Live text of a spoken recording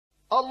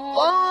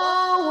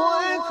Allahu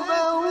ekber,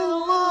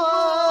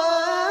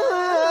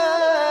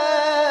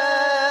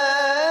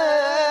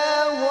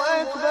 Allahu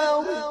ekber,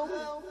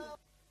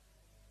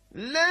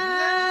 la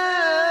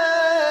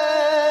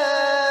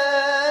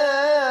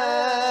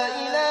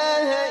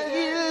ilahe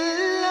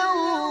illallah.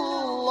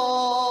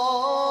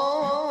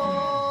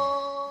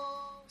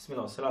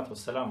 Bismillah, salatu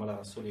wassalamu ala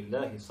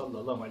rasulillahi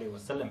sallallahu alaihi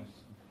wasallam.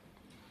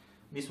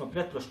 Mi smo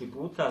pretprošli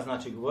puta,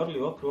 znači,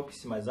 govorili o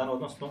propisima ezana,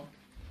 odnosno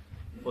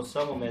o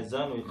samom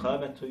ezanu i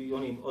kametu i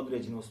onim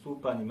određenim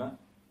ustupanjima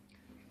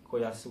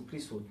koja su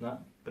prisutna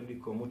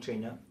prilikom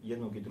učenja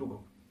jednog i drugog.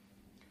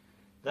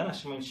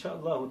 Danas ćemo, inša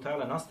Allahu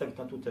ta'ala,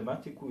 nastaviti na tu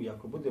tematiku i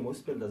ako budemo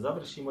uspjeli da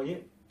završimo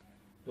je,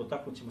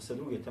 dotaknut ćemo se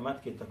druge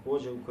tematike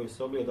također u kojoj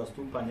se ogleda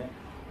stupanje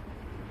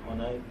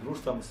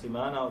društva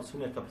muslimana od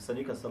sunneta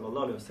poslanika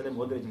sallallahu alejhi ve sellem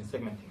u određenim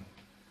segmentima.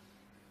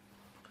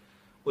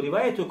 U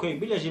rivajetu koji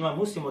bilježi imam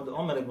Muslim od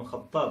Omer ibn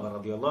Khattaba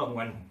radijallahu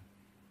anhu,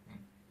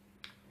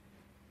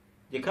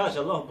 gdje kaže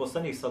Allahu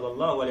poslanik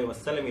sallallahu alejhi ve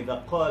sellem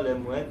da qala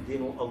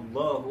mueddinu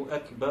Allahu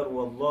akbar,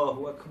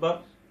 Allahu akbar,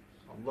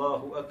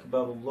 Allahu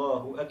akbar,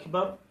 Allahu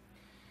akbar.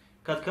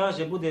 Kad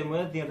kaže bude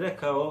mueddin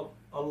rekao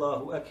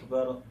Allahu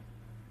akbar,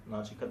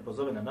 znači kad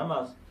pozove na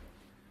namaz,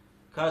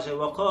 kaže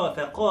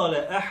waqafa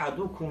qala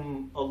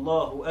ahadukum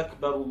Allahu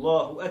akbar,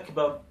 Allahu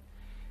akbar.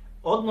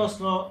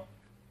 Odnosno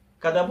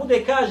kada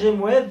bude kaže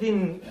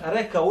mueddin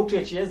rekao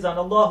učeći ezan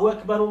Allahu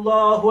akbar,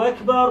 Allahu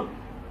akbar,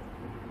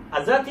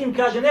 a zatim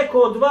kaže neko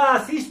od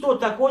vas isto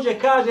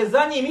također kaže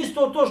za njim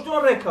isto to što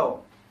on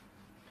rekao.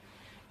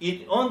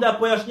 I onda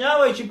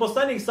pojašnjavajući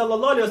poslanik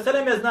sallallahu alejhi ve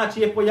sellem,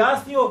 znači je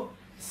pojasnio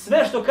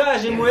sve što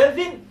kaže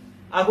mueddin,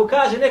 ako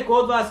kaže neko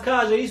od vas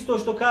kaže isto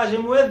što kaže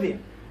mueddin.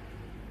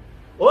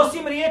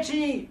 Osim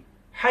riječi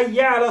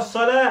hayya ala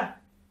salah,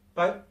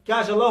 pa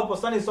kaže Allah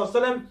poslanik sallallahu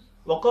alejhi ve sellem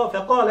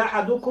فقال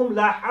أحدكم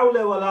لا حول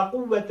ولا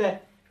قوة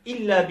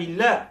إلا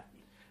بالله.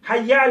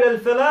 حي على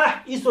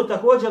الفلاح isto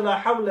također la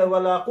havle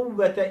wa la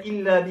quvvete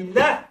illa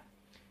billah.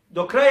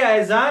 Do kraja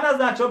ezana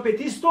znači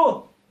opet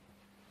isto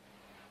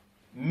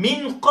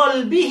min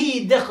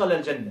qalbihi dakhala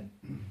al-janna.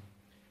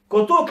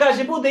 Ko to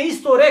kaže bude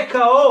isto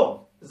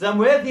rekao za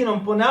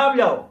mueddinom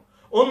ponavljao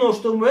ono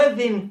što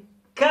mueddin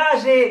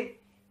kaže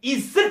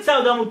iz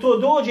srca da mu to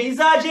dođe,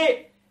 izađe,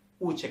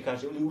 uće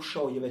kaže ili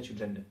ušao je već u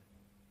džennet.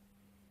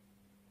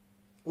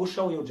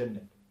 Ušao je u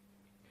džennet.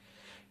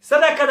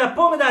 Sada kada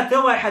pogledate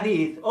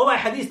ovaj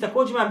hadis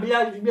također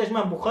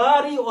imam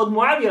Buhari od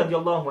Muavije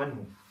radijallahu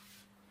anhu.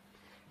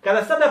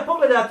 Kada sada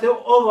pogledate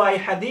ovaj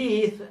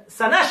hadis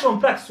sa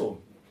našom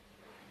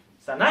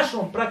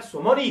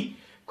praksom, oni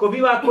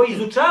koji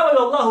izučavaju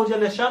Allahu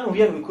dželle šanu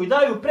vjeru i koji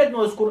daju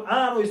prednost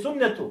Kur'anu i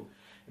sunnetu,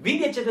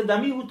 vidjet ćete da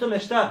mi u tome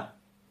šta?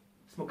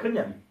 Smo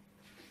krnjavi.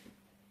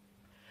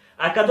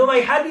 A kad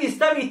ovaj hadis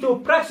stavite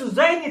u praksu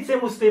zajednice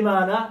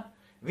muslimana,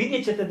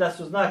 vidjet ćete da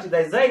su, znači, da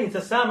je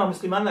zajednica sama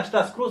muslimana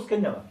šta skroz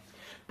krnjava.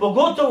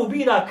 Pogotovo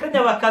bira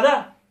krnjava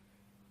kada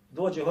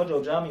dođe hođa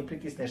u džami i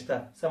pritisne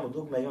šta? Samo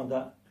dugme i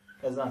onda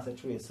ezan se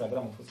čuje sa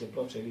gramofonske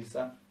ploče ili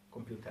sa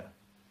kompjutera.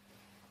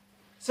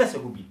 Sve se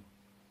gubi.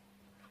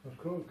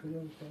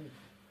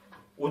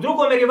 U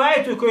drugom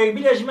rivajetu kojeg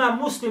bilježi imam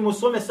Muslim u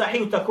svome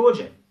sahiju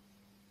također.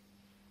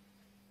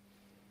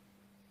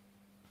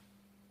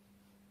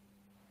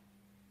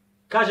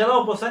 Kaže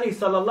Allahov poslanik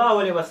sallallahu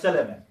alejhi ve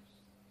selleme,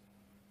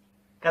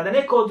 kada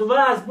neko od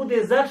vas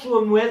bude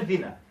začuo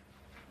mueddina,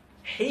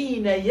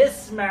 hine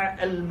jesma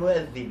al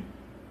mueddin,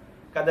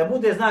 kada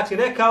bude znači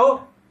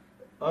rekao,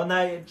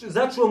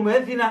 začuo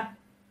mueddina,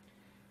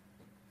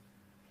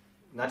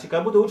 znači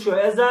kada bude učio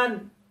ezan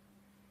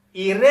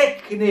i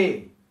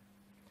rekne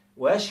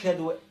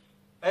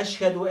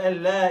ašhedu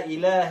an la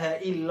ilaha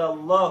illa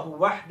Allahu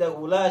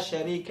wahdahu la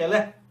šarika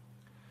leh,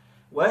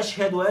 wa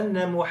ašhedu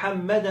anna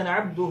Muhammadan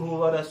abduhu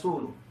wa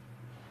rasuluhu,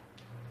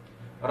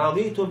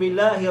 raditu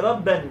billahi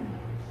rabban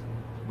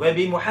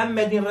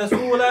وبمحمد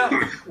رسولا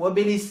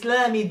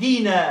وبالإسلام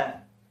دينا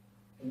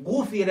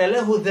غفر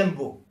له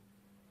ذنبه.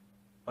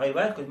 Ovaj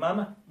rivajet kod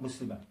imama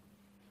Muslima.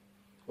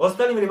 U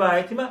ostalim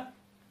rivajetima,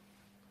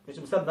 mi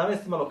ćemo sad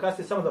navesti malo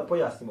kasnije samo da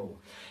pojasnimo ovo.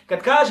 Kad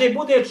kaže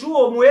bude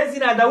čuo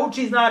muezina da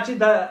uči, znači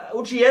da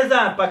uči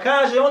ezan, pa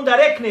kaže onda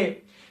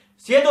rekne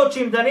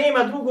svjedočim da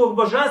nema drugog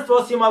božanstva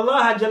osim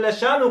Allaha dželle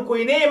šanu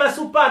koji nema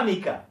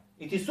suparnika,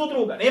 niti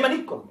sudruga, nema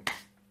nikog.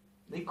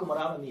 Nikom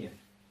ravno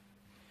nije.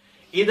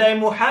 I da je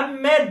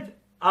Muhammed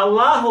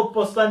Allahov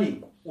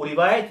poslanik. U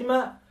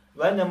rivajetima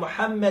vana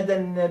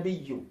Muhammeden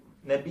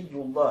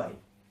nabiyullahi.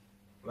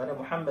 Vana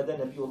Muhammeden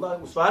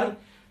nabiyullahi. U stvari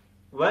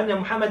vana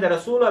Muhammeda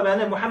rasula,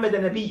 vana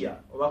Muhammeda nabija.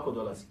 Ovako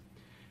dolazi.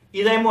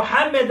 I da je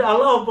Muhammed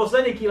Allahov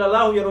poslanik ili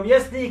Allahov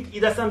vjerovjesnik i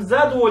da sam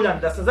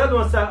zadovoljan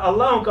sa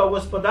Allahom kao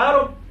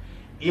gospodarom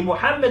i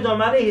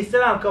Muhammedom alejhi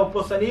selam kao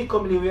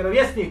poslanikom ili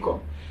vjerovjesnikom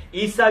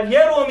i sa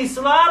vjerom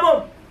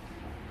islamom,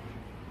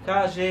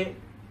 kaže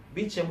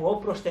bit će mu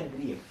oprošten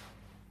grijeh.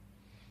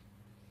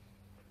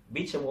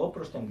 Biće mu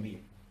oprošten grijeh.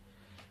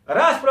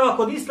 Rasprava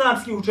kod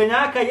islamskih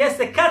učenjaka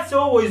jeste kad se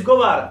ovo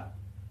izgovara.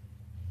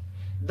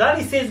 Da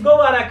li se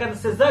izgovara kada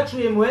se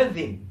začuje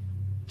mueddin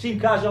čim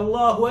kaže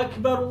Allahu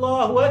Ekber,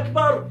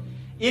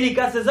 ili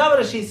kad se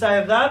završi sa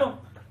ezanom,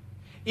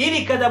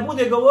 ili kada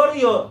bude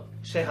govorio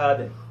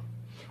šehadet.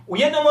 U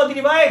jednom od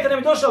rivajeta nam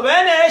je došao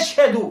vene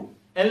ešhedu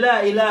en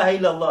la ilaha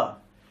illallah.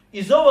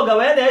 Iz ovoga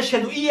vene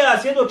ešhedu i ja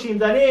svjedočim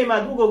da nema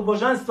drugog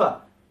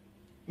božanstva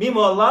mimo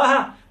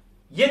Allaha.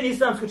 Jedni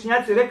islamski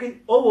učenjaci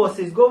rekli ovo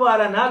se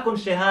izgovara nakon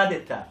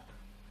šehadeta.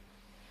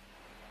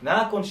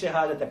 Nakon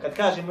šehadeta. Kad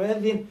kaže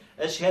muezzin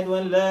ešhedu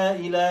en la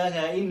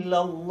ilaha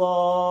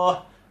illallah,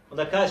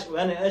 onda kaže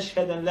وَأَنَا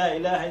أَشْهَدُ أَنْ لَا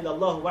إِلَهَ إِلَّا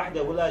اللَّهُ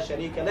وَحْدَهُ لَا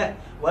شَرِيكَ لَهُ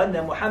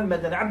وَأَنَّ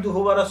مُحَمَّدًا عَبْدُهُ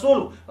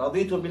وَرَسُولُهُ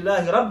رَضِيتُ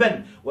بِاللَّهِ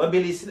رَبًّا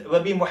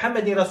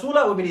وَبِمُحَمَّدٍ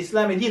رَسُولًا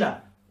وَبِالْإِسْلَامِ دِينًا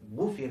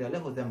غُفِرَ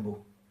لَهُ ذَنبُهُ.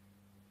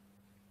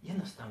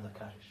 Jednostavno da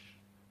kažeš.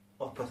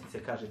 Oprosti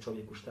se, kaže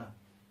čovjeku šta?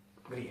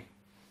 Grijeh.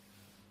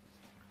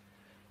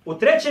 U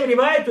trećem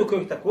rivajetu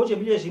kojeg također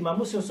bilježi Imam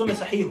Muslim u svome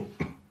sahihu,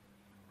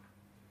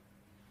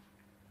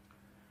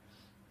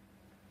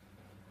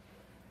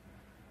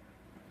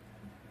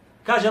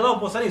 kaže Allah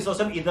poslanik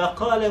sallallahu alejhi ve sellem: "Idha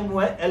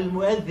qala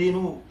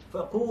al-mu'adhdhin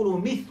faqulu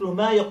mithlu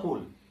ma yaqul,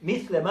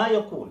 mithla ma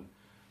yaqul."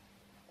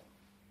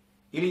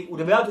 Ili u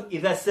rivajetu: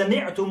 "Idha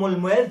sami'tum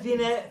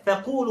al-mu'adhdhina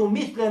faqulu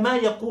mithla ma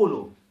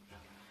yaqulu."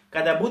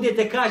 Kada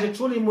budete, kaže,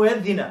 čuli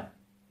mueddina,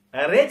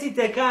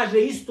 recite, kaže,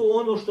 isto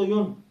ono što i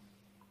on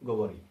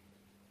govori.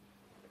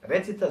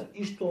 Recite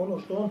isto ono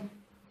što on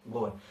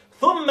govori.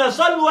 Thumma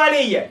sallu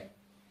alayya.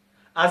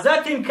 A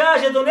zatim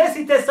kaže,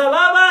 donesite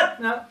salavat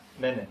na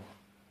mene.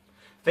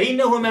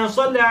 فإنه من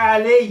صلى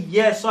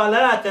علي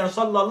صلاة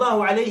صلى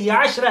الله عليه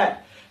 10.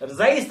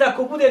 Zaista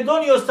ako bude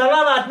donio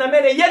salavat na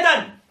mene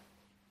jedan,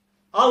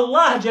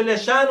 Allah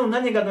dželešanu na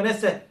njega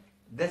donese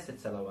 10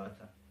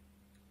 salavata.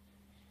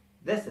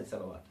 10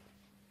 salavata.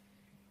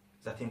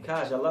 Zatim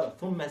kaže Allah: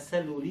 "Thumma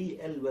salu li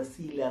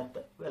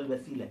al-wasilata."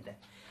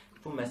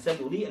 Thumma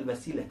salu li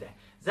al-wasilata.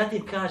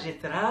 Zatim kaže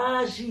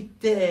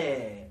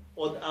tražite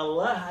od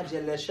Allaha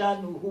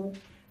dželešanuhu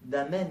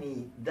da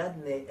meni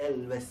dadne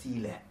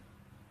al-wasila.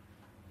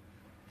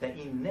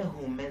 فَإِنَّهُ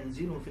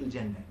مَنْزِلٌ فِي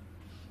الْجَنَّةِ.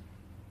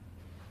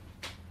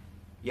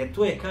 Jer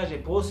to je,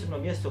 kaže, posebno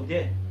mjesto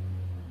gdje?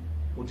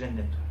 U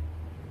džennetu.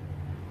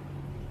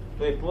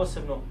 To je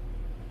posebno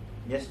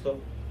mjesto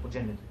u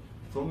džennetu.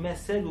 ثُمَّ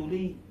سَلُوا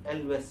لِي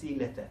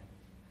الْوَسِيلَةَ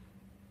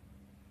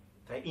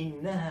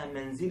فَإِنَّهَا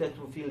مَنْزِلَةٌ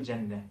فِي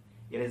الْجَنَّةِ.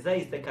 Jer je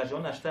zaista, kaže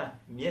ona šta?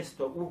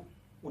 Mjesto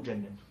u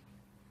džennetu.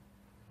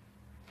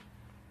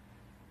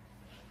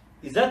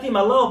 I zatim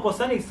Allah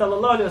poslanik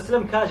sallallahu alejhi ve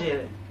sellem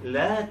kaže: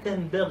 "La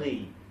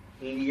tanbaghi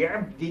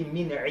li'abdin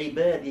min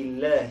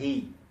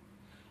ibadillahi."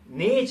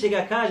 Neće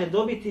ga, kaže,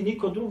 dobiti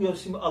niko drugi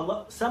osim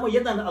Allah, samo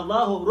jedan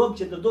Allahov rob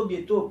će da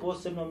dobije to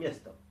posebno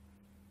mjesto.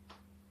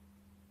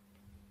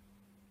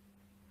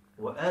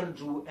 Wa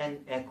arju an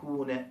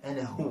akuna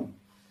ana hu.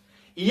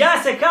 I ja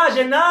se,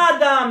 kaže,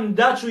 nadam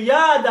da ću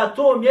ja da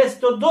to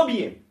mjesto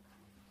dobijem.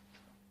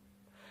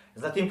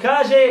 Zatim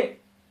kaže: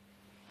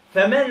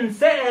 "Faman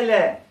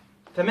sa'ala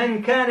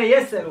فَمَنْ كَانَ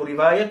يَسَلُ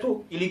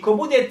rivajetu", ili ko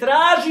bude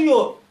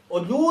tražio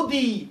od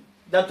ljudi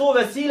da to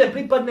vesile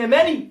pripadne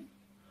meni,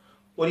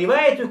 u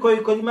rivajetu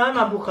koji kod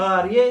imama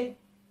Buharije,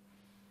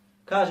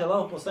 kaže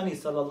Allah poslanik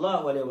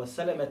sallallahu alejhi ve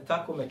selleme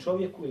takome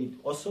čovjeku ili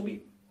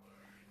osobi,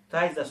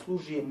 taj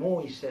zaslužuje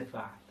moj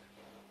šefaat.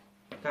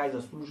 Taj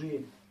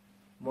zaslužuje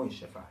moj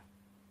šefaat.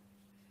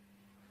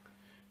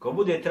 Ko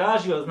bude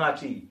tražio,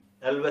 znači,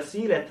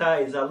 el-vesile,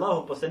 taj za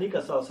Allahu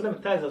poslanika sallallahu alejhi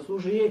ve sellem, taj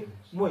zaslužuje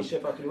moj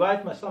šefaat. U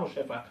rivajetima samo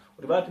šefaat.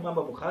 U rivajetu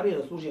imama Buharije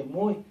zaslužuje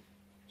moj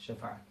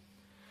šefaat.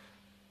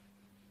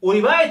 U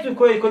rivajetu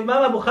koji kod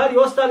imama Buharije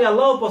ostali,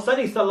 Allahu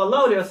poslanik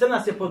sallallahu alejhi ve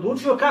sellem se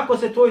podučio kako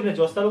se to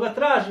između ostaloga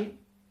traži.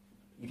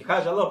 I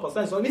kaže Allahu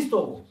poslanik sallallahu alejhi ve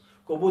sellem isto ovo.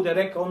 Ko bude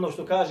rekao ono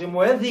što kaže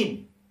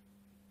muezzin.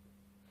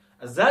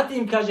 A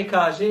zatim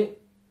kaže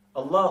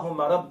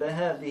Allahumma rabbe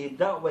hadhihi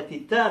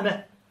da'wati tamah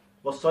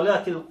was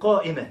salati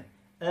al-qa'imah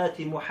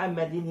ati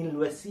Muhammadin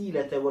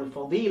al-wasilata wal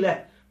fadila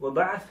wa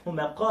ba'athhu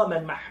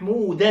maqaman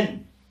mahmudan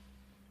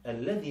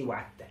alladhi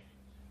wa'adta.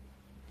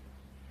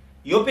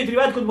 I opet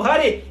rivajet kod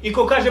Buhari, i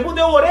ko kaže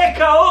bude ovo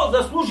rekao,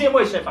 zaslužuje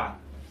moj šefaat.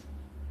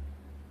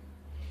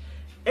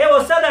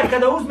 Evo sada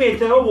kada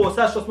uzmete ovo,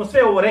 sad što smo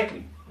sve ovo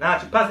rekli,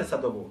 znači pazite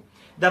sad ovo,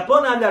 da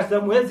ponavljaš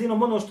za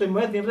muezzinom ono što je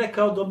muezzin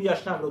rekao,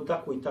 dobijaš nagradu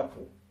takvu i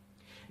takvu.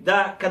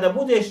 Da kada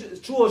budeš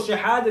čuo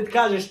šehadet,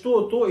 kažeš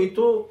to i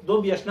to,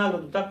 dobijaš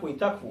nagradu takvu i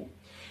takvu.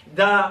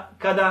 Da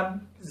kada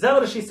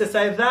završi se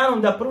sa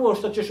ezanom, da prvo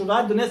što ćeš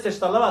uraditi, doneseš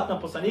salavat na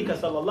poslanika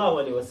sallallahu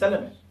alejhi ve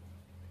sellem.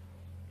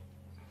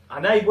 A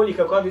najbolji,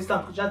 kako kaže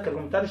islamski učenjaci kad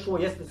komentariš ovo,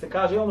 jeste da se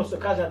kaže ono što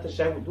kaže na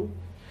tešehudu,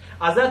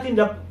 a zatim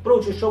da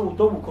proučiš ovu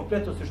dovu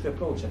kompletnosti što je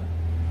proučena.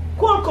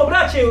 Koliko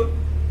braće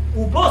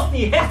u Bosni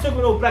i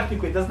Hercegovini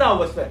praktikuje, da zna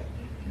ovo sve?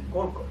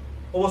 Koliko?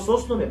 Ovo su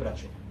osnove,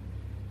 braće.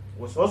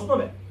 Ovo su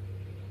osnove.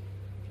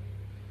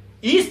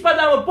 I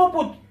ispadamo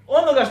poput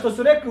onoga što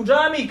su rekli u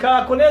džamiji,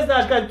 ako ne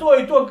znaš kada je to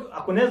i to,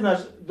 ako ne znaš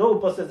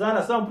dovu posle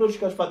zana, samo proučiš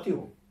kažeš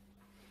Fatihu.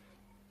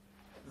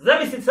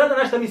 Zamislite sada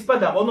na šta mi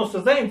spadamo, odnosno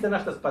zajednice na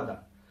šta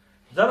spada.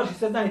 Završi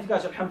sve dan i ti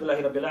kaže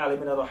alhamdulillahi rabbil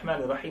alamin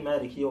arrahmanir rahim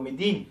maliki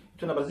yawmiddin.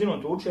 Tu na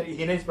brzinu to uče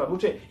i neispravno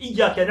uče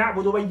iyyaka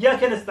na'budu wa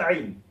iyyaka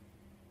nasta'in.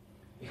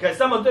 I kaže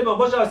samo tebe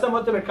obožavam, samo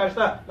od tebe kaže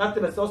šta, na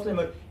tebe se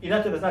oslanjamo i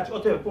na tebe znači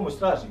od tebe pomoć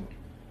tražimo.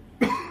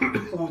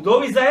 U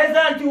dovi za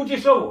ezan ti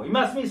učiš ovo,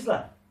 ima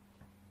smisla.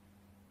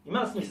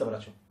 Ima smisla,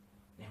 braćo?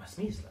 Nema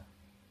smisla.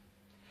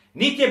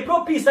 Niti je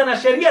propisana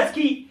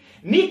šerijatski,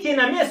 niti je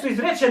na mjestu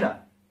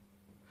izrečena.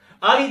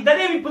 Ali da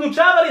ne bi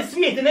podučavali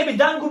svijet, ne bi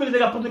dan gubili da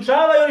ga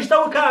podučavaju, oni šta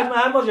ovo kaže,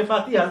 a može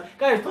Fatiha.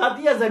 Kaže,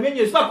 Fatiha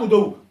zamjenjuje svaku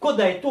dovu. Ko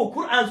da je to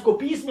kuransko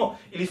pismo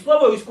ili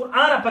slovo iz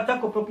Kur'ana, pa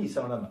tako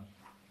propisano nama.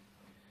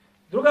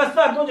 Druga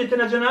stvar, dođete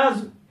na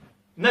dženazu.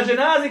 Na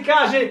dženazi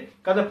kaže,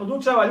 kada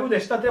podučava ljude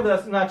šta treba da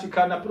znači,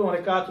 kad na prvom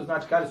rekatu,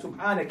 znači kaže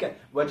subhaneke,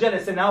 vađele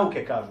se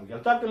nauke, kažu. Jel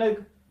tako ili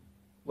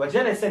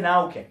vađele se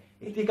nauke.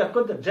 I ti kad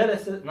kod džele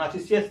se, znači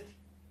sjesti.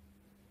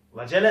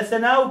 Vađele se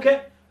nauke,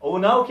 ovo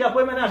nauke, a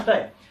pojma na šta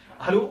je.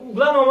 Ali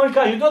uglavnom oni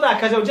kažu, doda,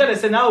 kaže, vađele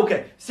se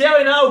nauke,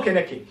 sjeli nauke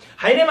neki.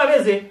 Haj nema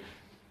veze.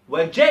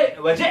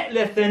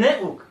 Vađele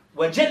theneuk,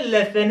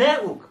 vađele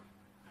theneuk,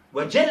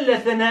 vađele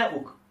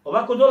theneuk.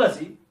 Ovako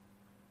dolazi.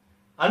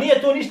 A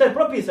nije to ništa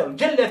propisano.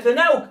 Vađele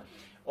theneuk,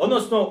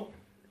 odnosno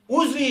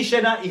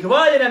uzvišena i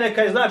hvaljena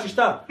neka je, znači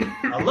šta?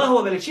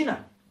 Allahova veličina.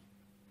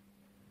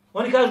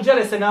 Oni kažu,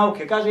 džele se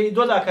nauke, kaže, i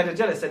doda, kaže,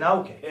 džele se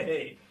nauke.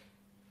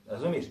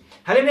 Razumiješ?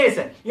 Ali ne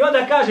se. I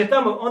onda kaže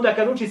tamo, onda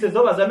kad uči se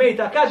zova za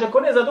mejta, kaže, ako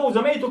ne za dovu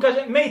za mejtu,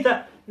 kaže,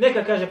 mejta,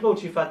 neka, kaže,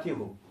 prouči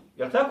Fatihu.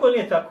 Jel tako ili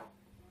nije tako?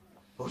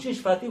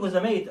 Učiš Fatihu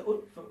za mejta.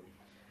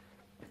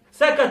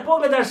 Sad kad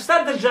pogledaš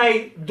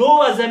sadržaj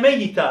dova za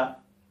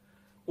mejta,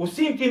 u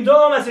svim tim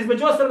dovama se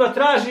između ostaloga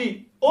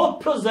traži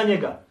oprost za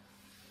njega.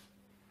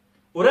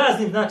 U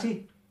raznim,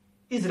 znači,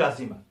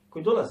 izrazima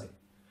koji dolaze.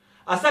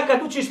 A sad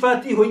kad učiš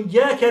Fatihu,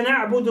 iyyaka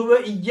na'budu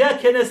wa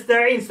iyyaka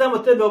nasta'in, samo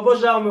tebe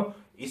obožavamo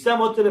i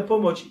samo od tebe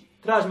pomoći.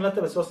 Tražim na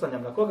tebe se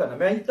oslanjam. Na koga? Na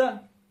mejta?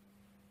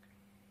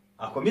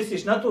 Ako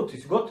misliš na to, ti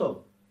si gotov.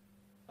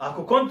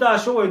 Ako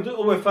kontaš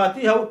ovoj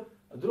Fatiha,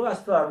 druga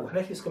stvar, u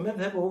hanefijskom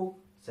medhebu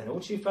se ne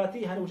uči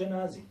Fatiha u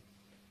dženazi.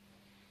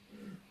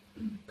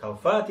 Kao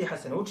Fatiha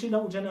se ne uči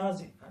u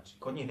dženazi. Znači,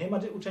 kod njih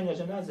nema učenja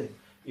dženaze.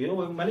 I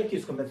ovo je u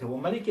malikijskom medhebu.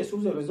 Malikije su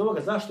uzeli iz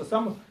ovoga. Zašto?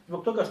 Samo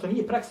zbog toga što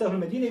nije praksa u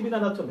Medini i bila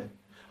na tome.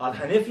 Ali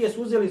Hanefije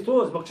su uzeli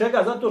to. Zbog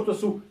čega? Zato što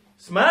su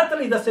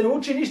smatrali da se ne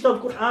uči ništa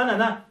od Kur'ana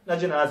na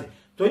dženazi.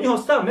 To je njihov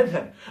stav,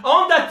 medheb. A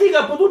onda ti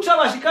ga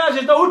podučavaš i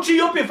kažeš da uči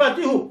i opet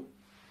Fatihu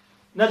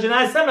na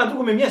dženazi, sam na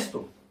drugome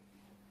mjestu.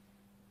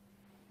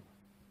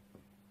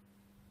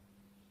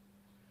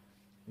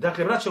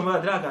 Dakle, braćo moja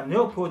draga,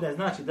 neophodno je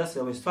znači da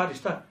se ove stvari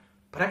šta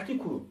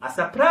praktikuju. A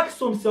sa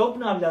praksom se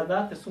obnavlja,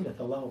 znate, sunnet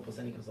Allahu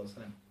poslanika sallallahu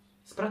alejhi ve sellem.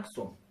 S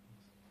praksom.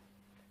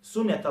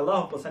 Sunnet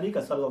Allahu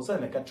poslanika sallallahu alejhi ve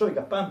sellem, kad čovjek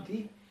ga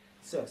pamti,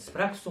 se s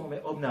praksom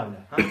me obnavlja.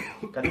 Ha?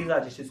 Kad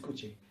izađeš iz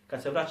kuće,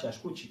 kad se vraćaš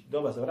kući,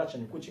 doba za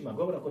vraćanje kući ima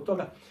govora kod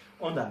toga,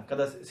 onda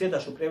kada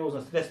sjedaš u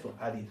prevozno sredstvo,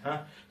 hadis,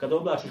 ha? Kada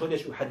oblačiš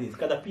odjeću, hadis,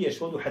 kada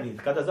piješ vodu, hadis,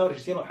 kada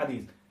završiš cijelo,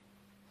 hadis,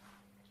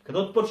 kada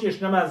odpočneš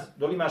namaz,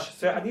 doli imaš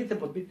sve hadite,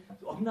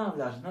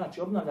 obnavljaš,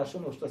 znači obnavljaš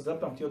ono što se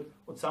zapamti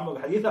od samog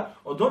haditha,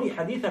 od onih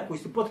haditha koji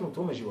su potrebni u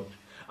tome životu.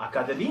 A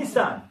kada bi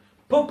insan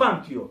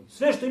popamtio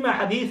sve što ima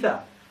haditha,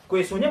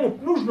 koje su u njemu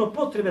nužno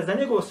potrebe za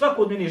njegov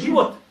svakodnevni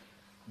život,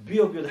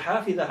 bio bi od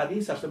hafida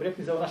hadisa, što bi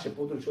rekli za ovo naše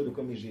područje od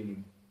kojem mi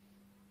živimo.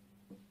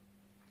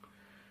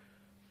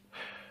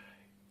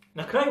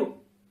 Na kraju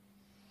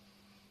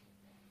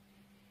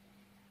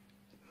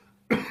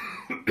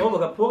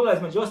ovoga pogleda,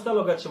 između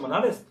ostaloga ćemo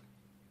navesti,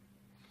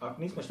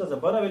 ako nismo šta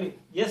zaboravili,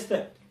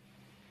 jeste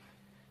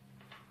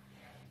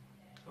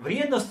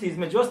vrijednosti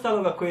između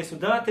ostaloga koje su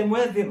date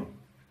muedzinu.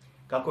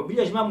 Kako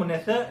bilježi imamo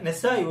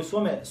Nesai u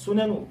svome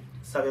sunenu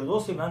sa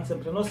vjerodostojnim lancem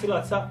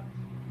prenosilaca,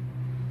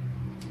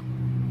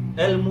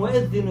 el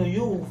muedzinu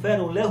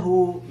yughfaru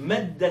lehu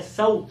medde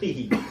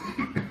sautihi.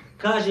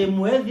 Kaže,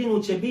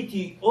 muedzinu će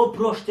biti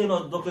oprošteno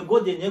dokle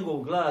god je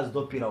njegov glas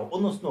dopirao.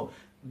 Odnosno,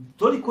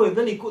 toliko je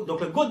veliko,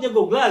 dokle god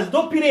njegov glas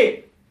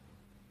dopire,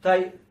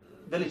 taj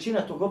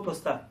veličina tog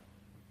oprosta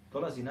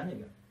dolazi na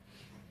njega.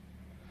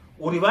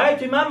 U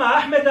rivajetu imama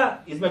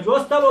Ahmeda, između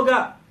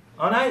ostaloga,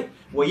 onaj,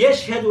 o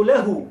ješhedu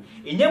lehu,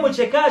 i njemu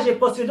će, kaže,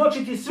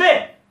 posvjedočiti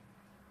sve.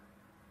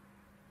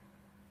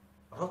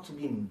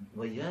 Rotbin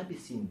o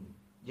jabisin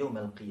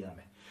jevmel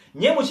qiyame.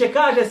 Njemu će,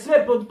 kaže,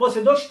 sve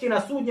posvjedočiti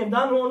na sudnjem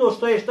danu ono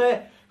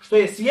što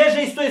je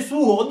svježe i što je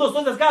suho.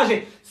 Odnosno da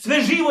kaže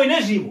sve živo i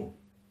neživo.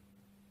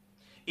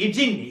 I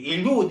džini, i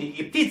ljudi,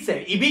 i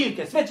ptice, i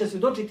biljke, sve će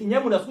svjedočiti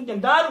njemu na sudnjem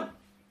danu,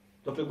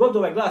 dokle god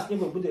ovaj glas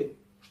njegov bude,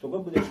 što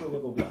god bude čuo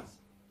njegov glas.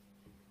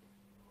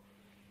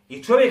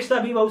 I čovjek šta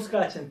biva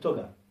uskraćen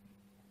toga?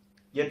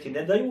 Jer ti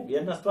ne daju,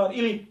 jedna stvar,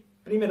 ili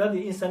primjer radi,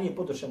 insan nije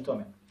potočen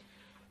tome.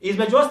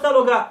 Između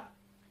ostaloga,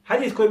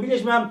 hadis koji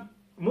bilježi imam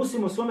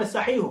Muslim u svome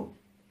sahihu.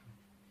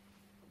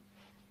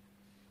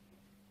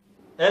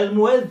 El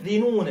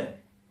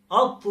muedzinune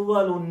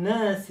atvalu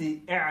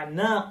nasi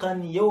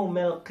i'naqan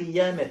yawmal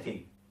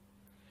qiyamati.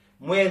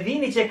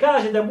 Muedzini će,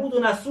 kaže, da budu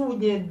na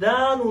sudnjem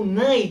danu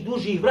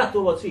najdužih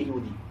vratova od svih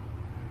ljudi.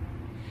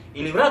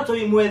 Ili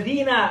vratovi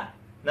muedina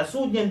na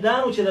sudnjem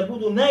danu će da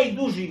budu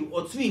najduži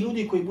od svih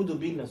ljudi koji budu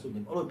bili na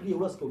sudnjem. Ovo je prije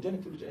ulaska u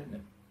džennet ili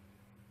džennet.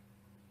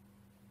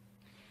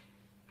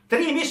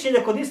 3 mišljenja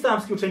kod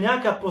islamskih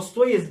učenjaka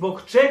postoje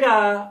zbog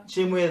čega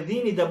će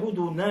muedini da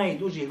budu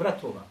najdužih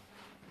vratova.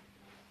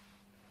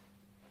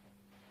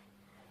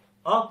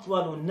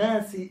 Atvalu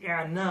nasi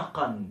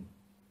i'naqan.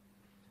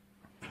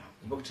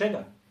 Zbog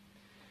čega?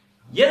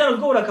 Jedan od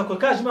govora, kako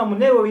kaže imamo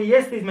Nevovi,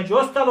 jeste između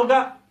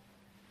ostaloga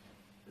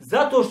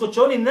zato što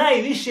će oni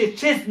najviše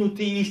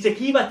čeznuti i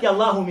iščekivati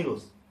Allahu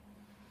milost.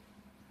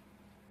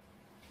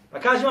 Pa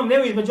kaže imam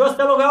Nevovi, između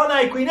ostaloga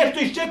onaj koji nešto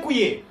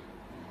iščekuje,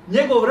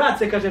 njegov vrat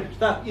se, kaže,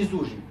 šta,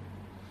 izduži.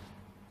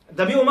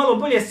 Da bi ovo malo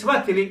bolje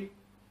shvatili,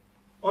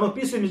 on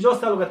opisuje između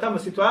ostaloga tamo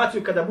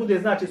situaciju kada bude,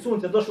 znači,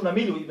 sunce došlo na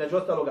milju između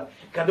ostaloga,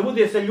 kada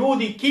bude se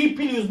ljudi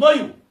kipili u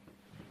znoju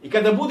i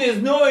kada bude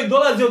znoj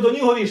dolazio do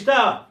njihovih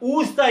šta,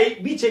 usta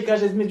i bit će,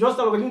 kaže, između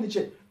ostaloga ljudi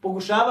će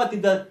pokušavati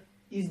da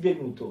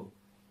izbjegnu to.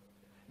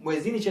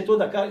 Muezini će to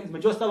da,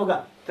 između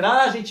ostaloga,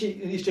 tražit će,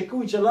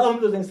 iščekujući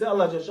Allahom da im se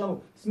Allah Đelešanu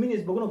smini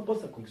zbog onog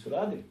posla kojeg su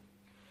radili.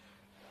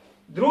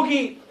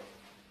 Drugi,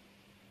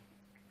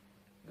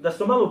 da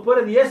se malo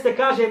poredi, jeste,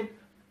 kaže,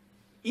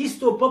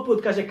 isto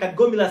poput, kaže, kad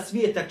gomila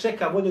svijeta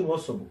čeka voljenu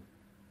osobu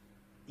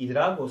i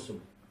dragu osobu.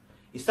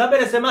 I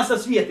sabere se masa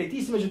svijeta i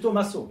ti si među tom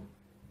masom.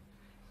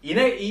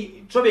 I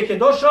čovjek je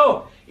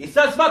došao i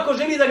sad svako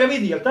želi da ga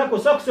vidi, jel tako?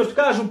 Svako se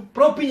kažu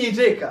propinje i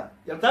džeka,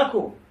 jel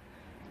tako?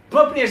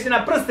 Propinješ se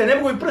na prste, ne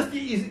mogu i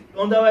prsti,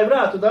 onda ovaj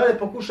vrat odavde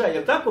pokušaj,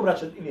 jel tako,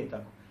 braćo, ili nije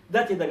tako?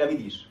 Da ti je da ga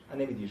vidiš, a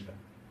ne vidiš ga.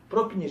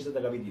 Propinješ se da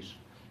ga vidiš.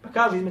 Pa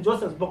kaže, između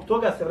ostalog, zbog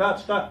toga se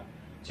vrat šta?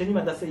 Će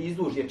njima da se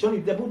izduži, jer će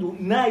oni da budu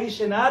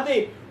najviše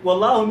nade u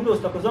Allahu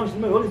milost, ako zovem što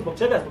imaju oni zbog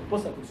čega, zbog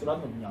posla koji su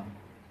radili na dunjalu.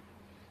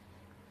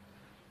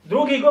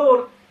 Drugi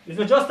govor,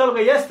 između ostaloga,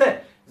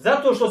 jeste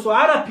zato što su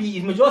Arapi,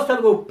 između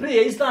ostaloga,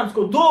 prije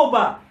islamskog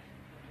doba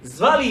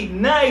zvali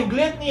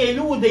najuglednije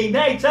ljude i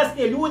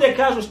najčasnije ljude,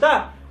 kažu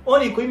šta?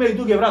 Oni koji imaju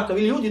duge vratove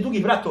ili ljudi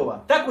dugih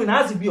vratova. Tako je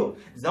naziv bio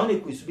za one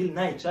koji su bili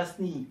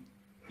najčasniji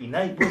i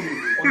najbolji,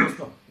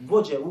 odnosno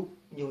vođe u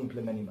njihovim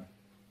plemenima.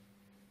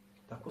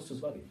 Tako su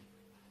zvali.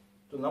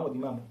 To navod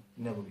imamo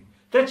Nevovi.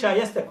 Treća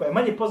jeste, koja je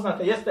manje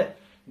poznata, jeste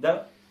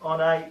da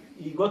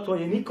i gotovo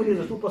je niko nije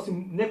zastupao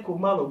osim nekog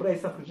malog broja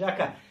islamskih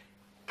učenjaka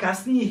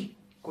kasnijih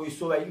koji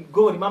su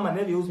govori mama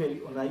Nevi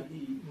uzmeli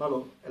i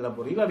malo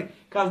elaborirali,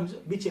 kažu,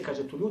 bit će,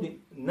 kaže, tu ljudi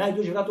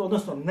najduži vratova,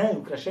 odnosno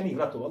najukrašenijih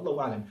vratova, Allahu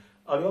alem.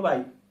 Ali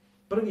ovaj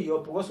prvi,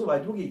 pogotovo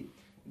ovaj drugi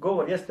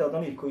govor jeste od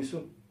onih koji su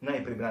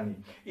najpribraniji.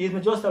 I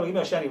između ostalog ima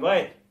još jedan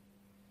rivajet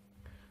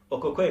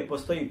oko kojeg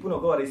postoji puno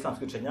govora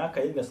islamskih učenjaka,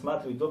 jedni ga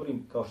smatraju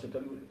dobrim, kao što je to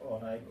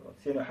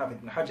ocijenio Hafid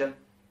ibn Hajar,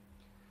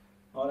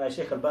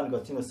 Šejh Albani ga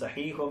ocijenio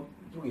sahihom,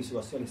 drugi su ga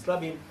ocijenili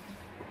slabim,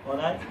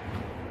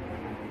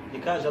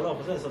 gdje kaže Allah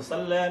poslanik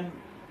sallallahu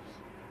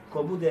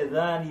ko bude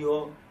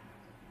danio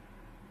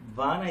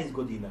 12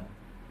 godina,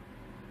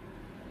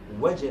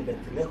 wajabat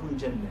lahu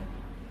al-jannah,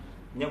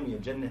 njemu je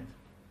džennet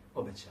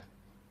obećan.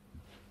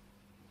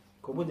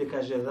 Ko bude,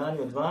 kaže,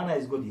 danio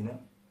 12 godina,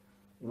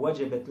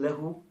 wajabat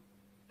lahu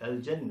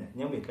al-jannah,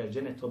 njemu je, kaže,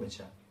 džennet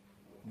obećan.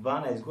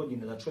 12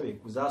 godina da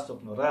čovjek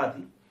uzastopno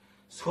radi,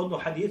 shodno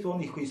hadithu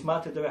onih koji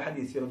smatraju da je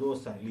hadis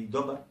vjerodostan ili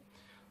dobar,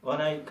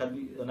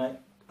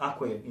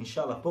 ako je,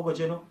 inšallah,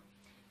 pogođeno,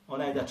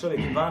 da čovjek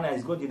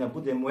 12 godina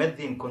bude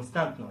mueddin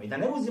konstantno i da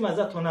ne uzima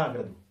za to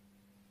nagradu.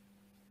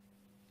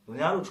 U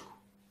naručku.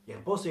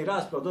 Jer postoji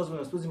rasprava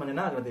dozvoljnost uzimane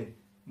nagrade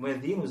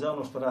mueddinu za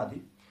ono što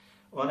radi.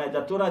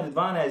 Da to radi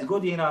 12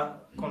 godina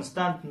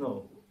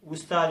konstantno,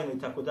 ustaljeno i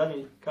tako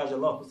dalje, kaže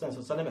Allah poslanik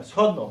sallallahu alejhi ve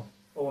sellem, shodno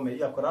ovome,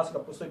 iako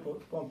rasprava postoji po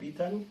ovom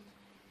pitanju,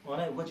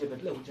 uđe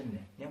bedle u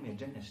džennet. Njemu je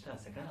džennet šta?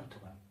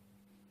 Zagarantovan.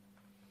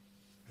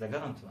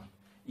 Zagarantovan.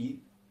 I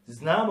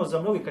znamo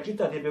za mnoge, kad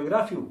čitate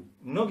biografiju,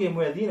 mnoge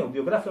muedine u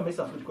biografijama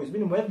islamskih koji su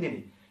bili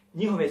muedini,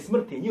 njihove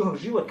smrti, njihov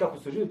život, kako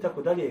su živjeli,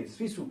 tako dalje,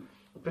 svi su,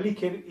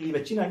 otprilike, ili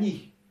većina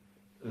njih,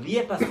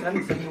 lijepa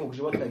stranica njihovog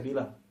života je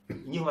bila.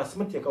 Njihova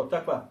smrt je kao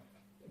takva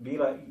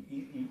bila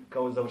i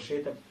kao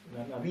završetak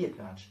na lijep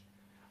način.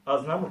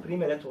 A znamo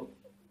primjer, eto,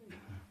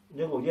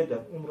 njegov djeda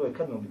umro je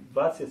kadnom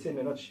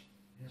 27. noći,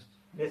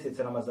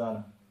 mjeseca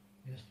Ramazana.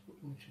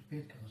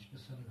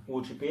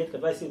 Uči petka,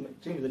 27.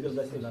 čini da je bilo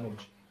 27.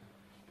 noć.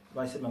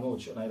 27.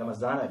 noć,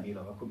 Ramazana je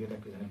bila, ovako bi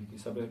rekli, da ne biti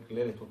sad rekli,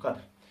 Lejletul Kadr.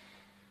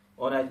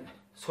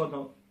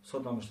 Shodno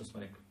ono što smo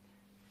rekli.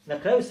 Na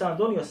kraju sam vam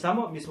donio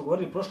samo, mi smo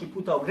govorili prošli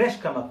puta o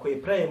greškama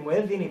koje prave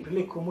muedini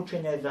prilikom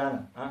učenja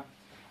ezana.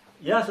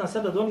 Ja sam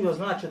sada donio,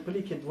 znači,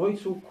 otprilike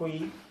dvojicu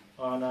koji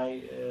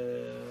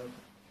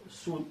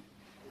su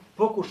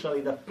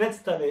pokušali da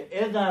predstave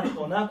ezan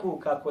onako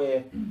kako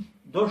je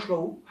došlo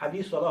u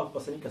hadisu Allahog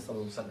poslanika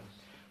sallallahu alejhi ve sellem.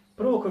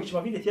 Prvo koji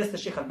ćemo vidjeti jeste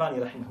Šejh Albani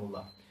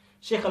rahimehullah.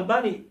 Šejh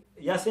Albani,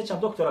 ja sjećam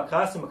doktora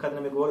Kasima kada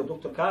nam je govorio,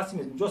 doktor Kasim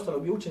između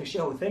ostalog bio učenik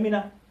Šeha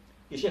Uthemina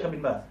i Šeha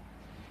bin Baz.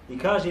 I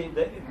kaže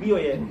da bio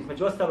je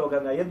između ostaloga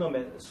na jednom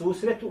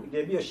susretu gdje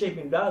je bio Šejh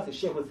bin Baz,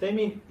 Šeha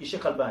Uthemin i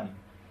Šejh Albani.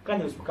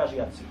 Klanjali smo, kaže,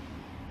 jaciju.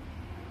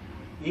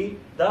 I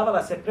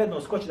davala se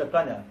prednost ko će da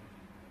klanja.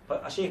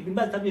 a šejh bin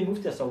Baz tad je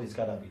muftija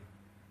Saudijske Arabije.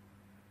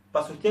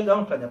 Pa su htjeli da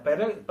on klanja,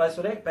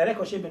 pa je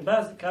rekao šejh bin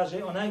Baz,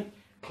 kaže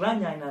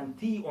klanjaj nam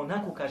ti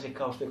onako, kaže,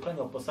 kao što je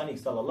klanjao poslanik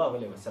sallallahu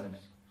alejhi ve sellem.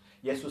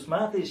 Jer su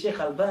smatrali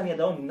šejh Albanija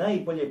da on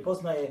najbolje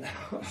poznaje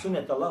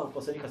sunnet Allahov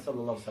poslanika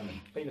sallallahu alejhi ve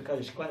sellem. Pa im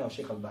kaže klanjao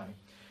šejh Albanija.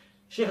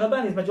 Šejh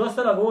Albani između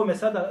ostalog u ovome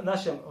sada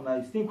našem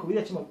snimku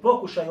vidjet ćemo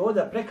pokušaj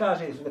ovdje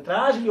prekaže, su ga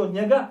tražili od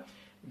njega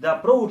da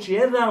prouči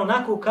ezan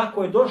onako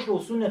kako je došlo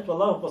u sunnetu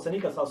Allahov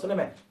poslanika sallallahu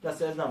alejhi ve sellem da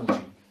se ezan uči.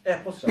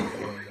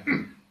 Poslušajte ovdje.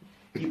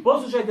 I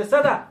poslušajte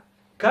sada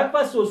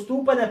kakva su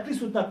odstupanja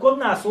prisutna kod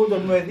nas ovdje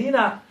od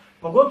muedina,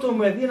 pogotovo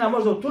muedina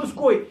možda u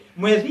Turskoj,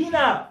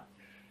 muedina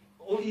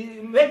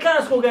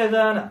mekanskog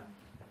ezana,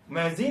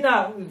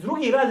 muedina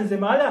drugih raznih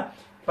zemalja,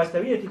 pa ćete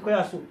vidjeti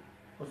koja su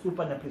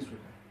odstupanja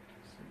prisutna.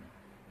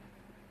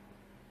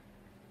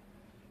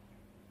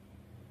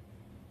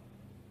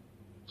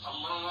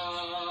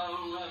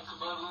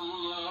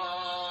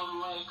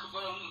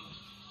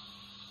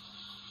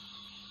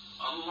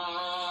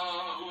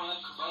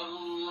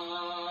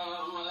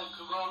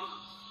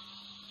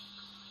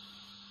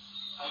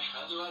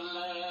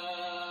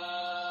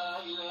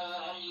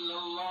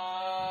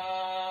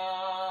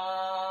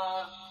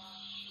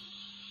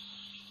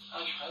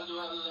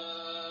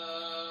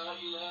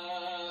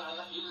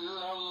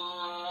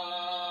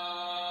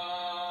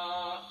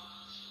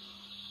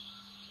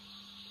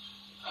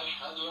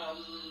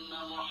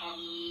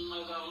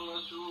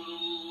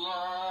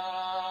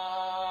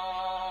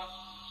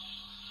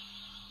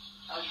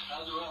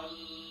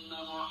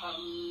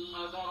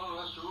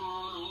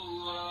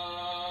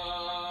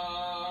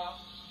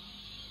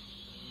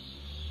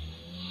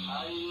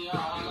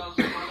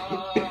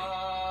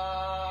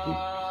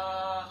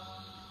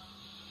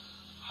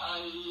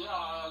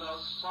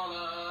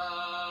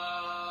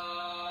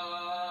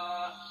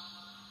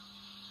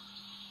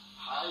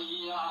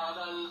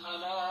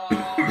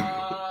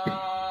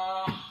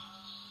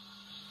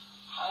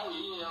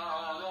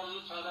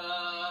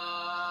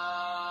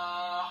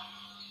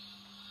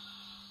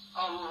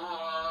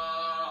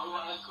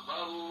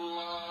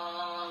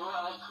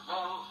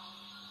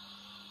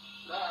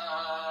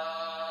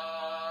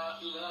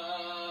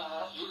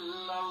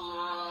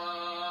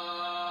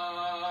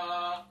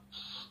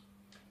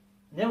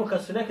 Njemu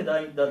kad se rekli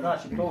da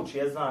znači prouči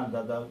ezan,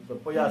 da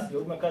pojasni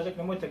ljudima, kaže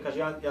nemojte, kaže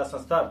ja sam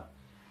star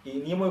i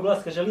nije moj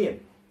glas, kaže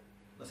lijep.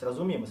 Da se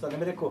razumijemo, sad ne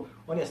mi rekao,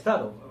 on je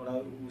star,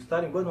 u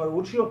starim godinama je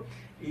učio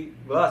i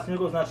glas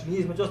njegov znači nije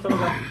između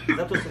ostaloga,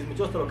 zato se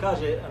između ostalog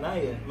kaže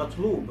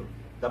matlub,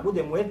 da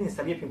bude muedin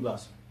sa lijepim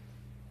glasom.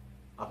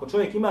 Ako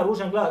čovjek ima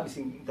ružan glas,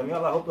 mislim da mi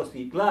Allah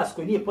oprosti, glas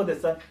koji nije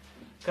podesan,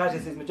 kaže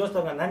se između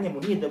ostaloga na njemu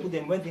nije da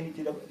bude muedin,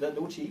 niti da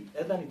uči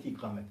ezan, niti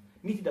ikamet,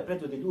 niti da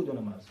predvode ljude u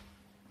namazu.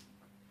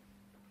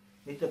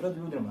 Niti da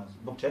predvode ljude u namazu.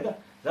 Zbog čega?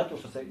 Zato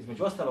što se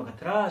između ostaloga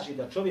traži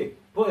da čovjek,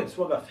 pored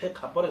svoga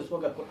fiqha, pored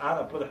svoga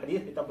Kur'ana, pored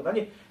haditha i tako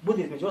dalje,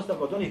 bude između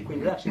ostaloga od onih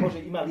koji znači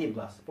ima lijep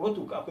glas.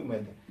 Pogotovo ako je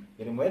muedin.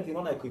 Jer je muedin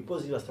onaj koji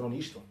poziva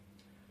stanovništvo.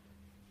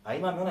 A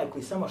imam onaj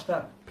koji samo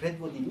šta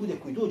predvodi ljude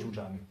koji dođu u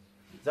džamiju.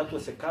 Zato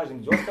se kaže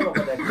između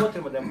ostaloga da je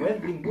potrebno da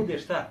muedin bude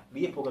šta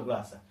lijepoga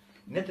glasa.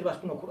 Ne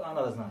trebaš puno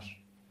Kur'ana da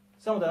znaš.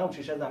 Samo da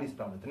naučiš ezan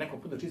ispravno. Da neko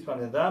put uči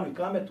ispravno ezanu i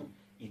kametu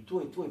i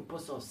to je tvoj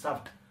posao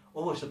savka.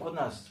 Ovo što kod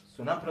nas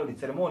su napravili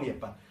ceremonije,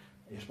 pa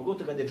još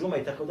pogotovo kad je džuma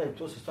i tako dalje,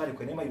 to su stvari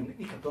koje nemaju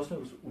nikakve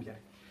osnovu u vjeri.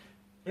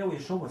 Evo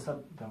još ovo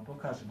sad da vam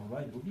pokažemo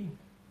ovaj drugi.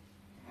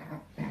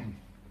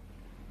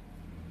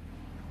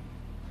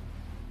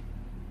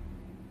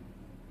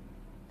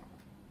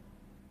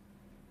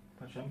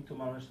 Pa ću vam mi to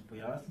malo nešto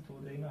pojasniti,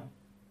 ovdje ima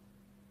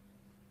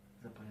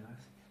za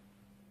pojasniti.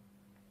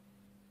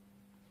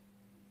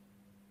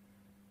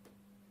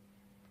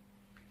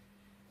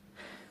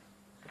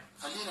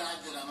 خلينا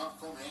أعدل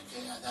أمامكم هيك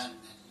أذان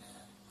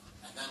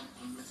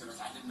مثل ما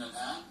تعلمنا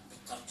الآن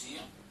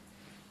بالترجيع.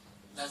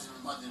 لازم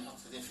المؤذن يحط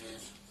يديه في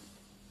ايش؟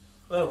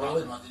 بعض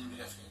المؤذنين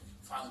بيلف هيك،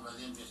 بعض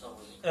المؤذنين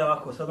بيسوي هيك. Evo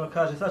ovako, sad on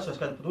kaže, sad ćeš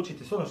kad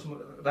podučiti sve ono što smo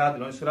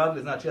radili, oni su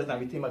radili, znači ja znam,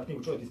 vi ti ima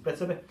knjigu čovjek ispred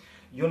sebe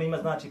i on ima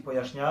znači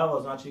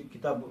pojašnjavao, znači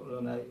kitab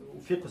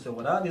u fiqhu se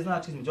ovo radi,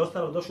 znači između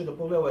ostalog došli do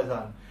pogleda ovaj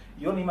ezan.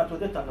 I on ima to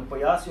detaljno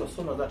pojasnio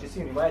shodno znači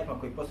svim rivajetima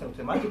koji postanu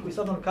tematiku i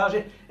sad on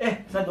kaže,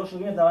 sad došlo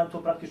vrijeme da vam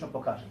to praktično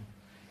pokažem.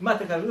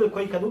 Imate, kaže, ljude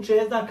koji kad uče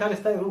ezan, kaže,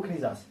 stavaju ruke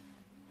niza se.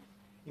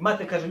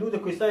 Imate, kaže, ljude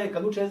koji stavaju,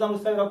 kad uče ezan,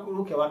 stavaju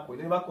ruke ovako,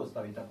 ili ovako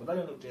stavi i tako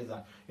dalje, onda uče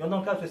ezan. I onda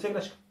on kaže, to je sve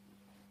greška.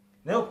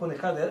 Neophodno je,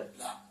 kaže,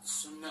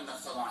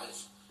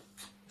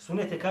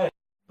 sunnet je, kaže,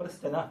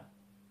 prste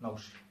na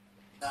uši.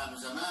 كانوا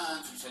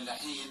زمان في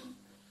الفلاحين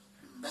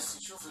بس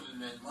يشوف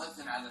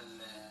المؤذن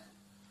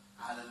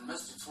على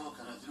المسجد فوق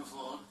كانوا يأذنوا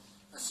فوق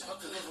بس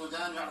يحط يديه في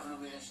ودانه يعرف انه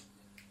بايش؟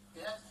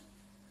 بيأذن.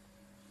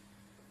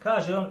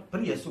 Kaže on,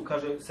 prije su,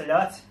 kaže,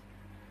 seljaci,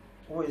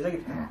 ovo je iz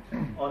Egipta,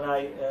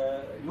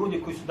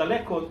 ljudi koji su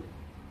daleko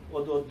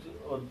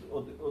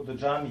od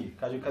džamije,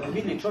 kaže, kad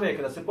vidi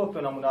čovjeka da se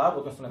popio na munaru,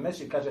 odnosno na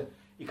mešći, kaže,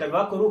 i kad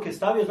ovako ruke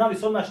stavio, znali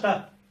su odmah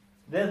šta?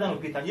 Da je znam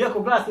u pitanju.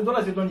 Iako glas ne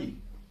dolazi do njih.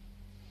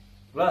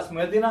 Glas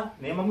muedina,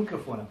 nema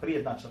mikrofona,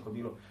 prije znači ako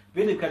bilo.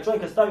 Vidi, kad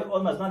čovjeka stavio,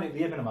 odmah znali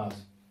vrijeme namazu.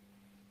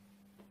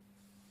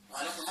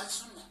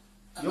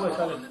 I ovo je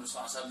kaže النبي صلى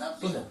الله عليه وسلم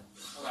sunnet.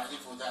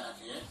 ويحذف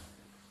ودانك ايه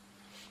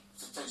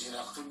تتجه الى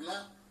القبله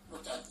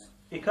وتأذن.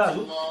 I kažu,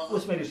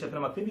 usmjeriš se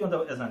prema kibli,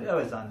 onda ezan. Evo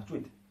ezana,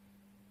 čujte.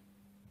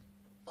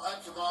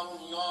 أكبر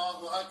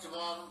الله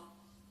أكبر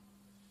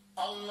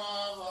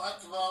الله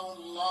أكبر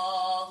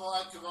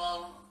الله أكبر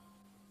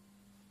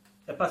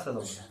Pa sad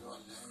ovo. أشهد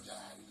أن لا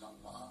إله إلا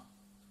الله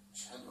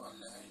أشهد أن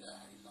لا إله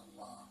إلا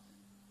الله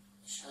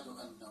أشهد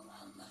أن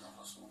محمدا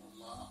رسول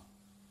الله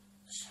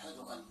أشهد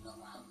أن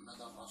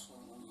محمدا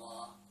رسول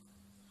الله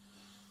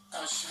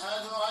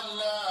أشهد أن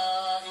لا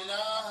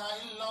إله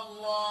إلا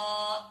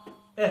الله.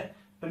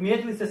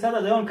 Primijetili ste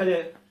sada da je on kad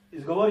je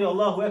izgovorio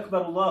Allahu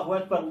ekber, Allahu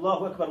ekber,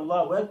 Allahu ekber,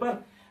 Allahu ekber,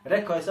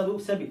 rekao je sad u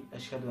sebi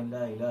ešhedu en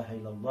la ilaha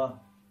illallah.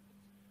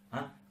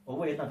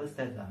 Ovo je jedna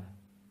vrsta ezana,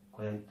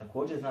 koja je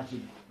također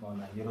znači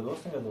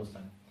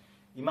vjerodostojna.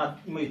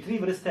 Imaju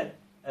 3 vrste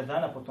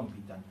ezana po tom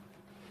pitanju.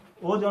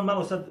 Ovdje on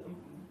malo sad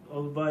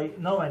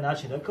na ovaj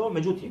način rekao,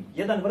 međutim,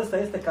 jedan vrsta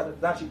jeste kad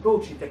znači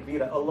prouči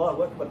tekbira,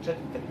 Allahu ekber, 4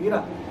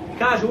 tekbira, i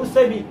kaže u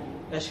sebi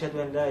ešhedu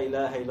en la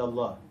ilaha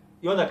illallah.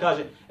 I onda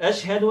kaže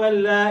ešhedu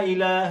en la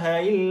ilaha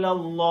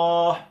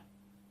illallah.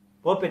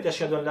 Opet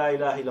ešhedu en la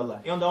ilaha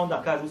illallah. I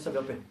onda kaže u sebi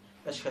opet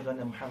ešhedu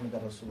enne Muhammeda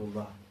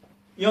Rasulullah.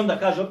 I onda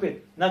kaže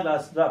opet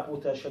naglas 2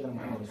 puta ešhedu enne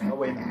Muhammeda Rasulullah.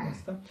 Ovo je jedna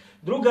vrsta.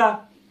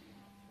 Druga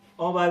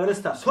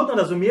vrsta, shodno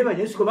razumijevanje,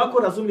 jedni su ovako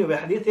razumili ove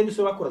hadite, jedni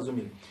su ovako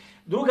razumili.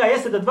 Druga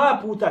jeste da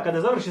 2 puta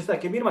kada završi sa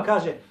tekbirima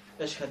kaže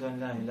ešhedu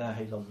en la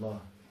ilaha illallah.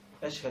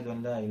 Ešhedu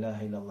en la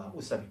ilaha illallah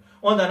u sebi.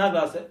 Onda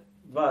naglas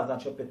 2,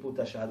 znači opet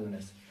puta šahadu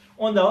nese.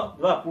 Onda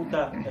 2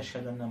 puta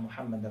ešhedu enne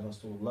Muhammeda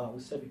Rasulullah u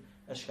sebi,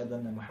 ešhedu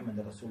enne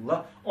Muhammeda Rasulullah,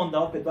 onda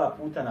opet 2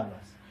 puta na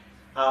glas.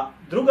 A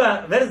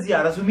druga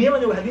verzija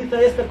razumijevanja u hadita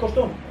jeste kao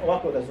što on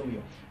ovako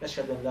razumio.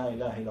 Ešhedu en la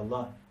ilaha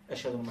illallah,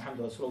 ešhedu enne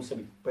Muhammeda Rasulullah u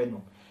sebi, po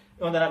jednom.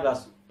 I onda na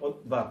glas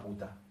 2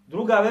 puta.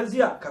 Druga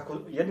verzija, kako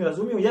jedni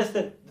razumiju,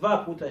 jeste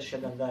 2 puta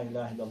ešhedu en la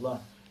ilaha illallah,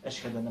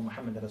 ešhedu enne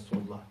Muhammeda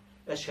Rasulullah,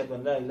 ešhedu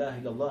en la ilaha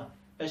illallah,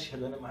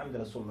 ešhedu enne Muhammeda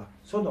Rasulullah.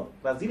 Shodno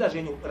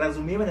razilaženju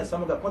razumijevanja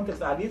samoga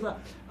konteksta hadisa,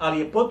 ali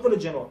je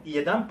potvrđeno i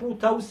 1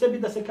 puta u sebi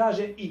da se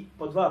kaže i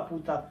po 2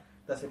 puta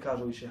da se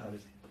kaže u više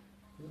hadisa.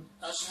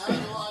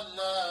 أشهد أن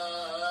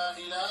لا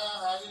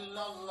إله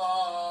إلا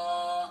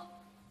الله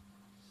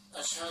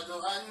أشهد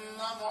أن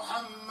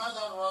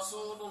محمدا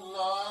رسول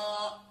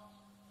الله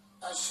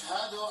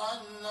أشهد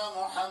أن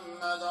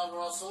محمدا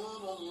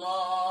رسول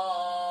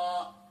الله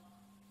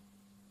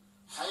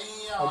حي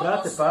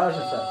على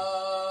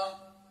الصلاة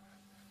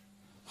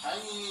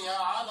حي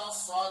على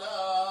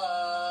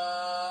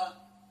الصلاة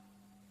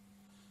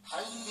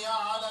حي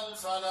على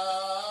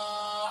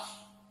الفلاح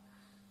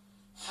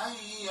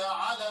حي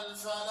على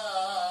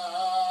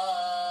الفلاح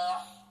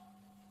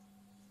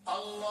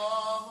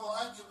الله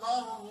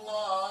أكبر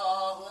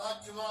الله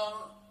أكبر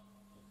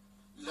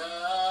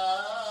لا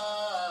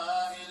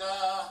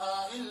إله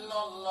إلا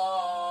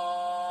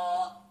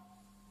الله.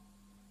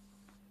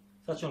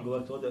 Sad ću vam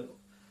govoriti ovdje.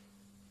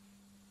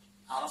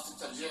 عرفت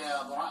الترجيع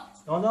يا أبو رعد؟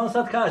 Onda on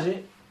sad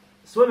kaže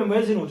svojom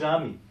muezinu u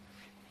džamiji.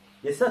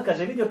 Jer sad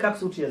kaže vidio kako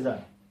se uči ezan.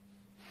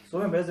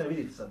 Svojom muezinu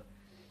vidite sad.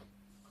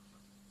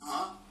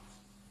 ها؟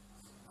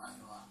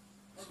 أيوة.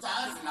 أنت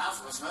عارف إن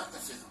عارفه بس ما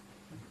تنفذه.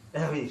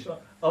 Evo vidiš,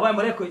 ovaj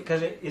mu rekao,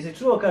 kaže, jesi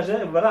čuo,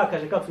 kaže, Bara,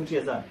 kaže, kako se uči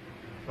ezan.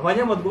 Ovaj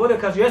njemu odgovorio,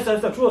 kaže,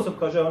 jesam, čuo sam,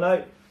 kaže,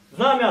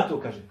 znam ja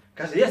to, kaže.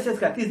 Kaže,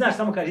 jesam, ti znaš,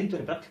 samo kaže, ti to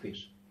ne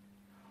praktikuješ.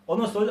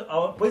 Odnosno,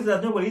 a po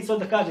izgleda njegovo lice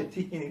onda kaže,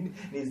 ti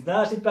ni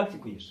znaš, ni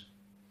praktikuješ.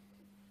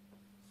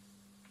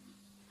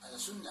 هذا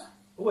سنة.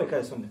 Ovo je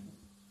kaže sunnet.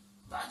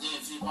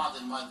 بعدين في بعض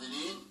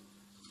المؤذنين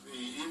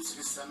يمسك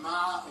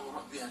السماعة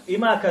ويروح بها.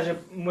 Ima, kaže,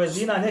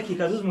 muezina neki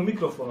kad uzmu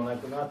mikrofon, onaj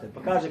znate,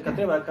 pa kaže, kad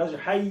treba, kaže,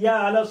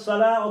 hayya ala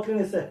salah,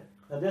 okrene se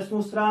na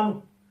desnu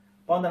stranu,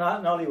 pa onda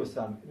na lijevu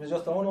stranu. Među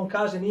ostalom, on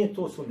kaže, nije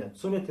to sunnet.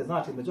 Sunnet je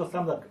znači, među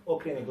ostalom, da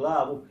okrene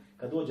glavu,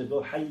 kad dođe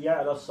do hayya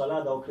ala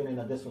salah, da okrene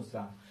na desnu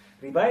stranu.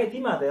 Rivajet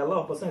ima da je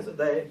Allah poslanik,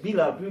 da je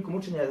Bilal prilikom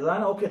učenja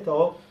ezana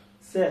okretao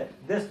se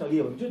desno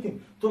lijevo.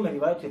 Međutim, tome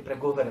rivajetu je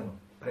pregovoreno,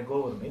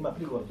 ima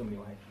prigovor tome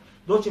rivajetu.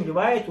 Doćim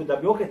rivajetu da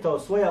bi okretao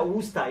svoja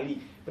usta ili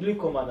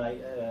prilikom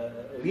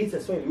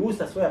lice svoje ili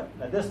usta svoja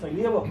na desno i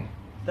lijevo,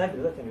 tako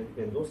da zatim je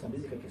vjerodostojno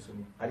bez ikakve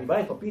sumnje. A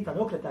rivajet po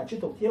pitanju okretanja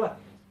čitavog tijela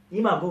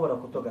ima govora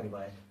oko toga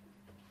rivajeta.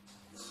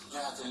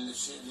 جهة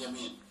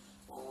اليمين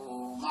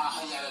ومع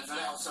حي على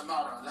الفلاح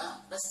وسماعه لا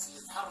بس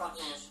يتحرك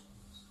ايش؟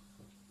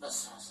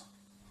 بس حسن.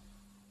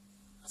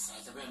 بس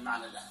هيتبين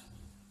المعنى الآن.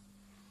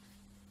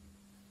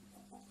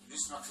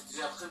 جسمك في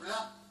اتجاه القبلة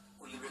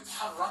واللي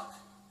بيتحرك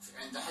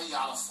عند حي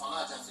على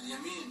الصلاة جهة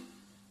اليمين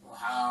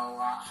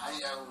وحي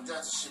وجهة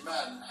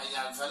الشمال حي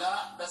على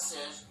الفلاح بس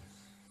ايش؟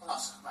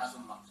 راسك مع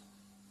ثمك.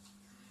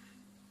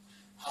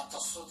 حتى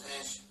الصوت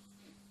ايش؟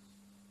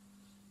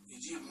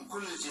 يجيب من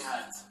كل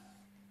الجهات.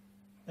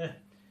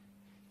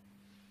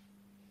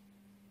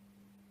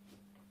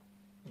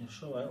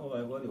 Još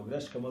ovaj govori o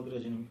greškama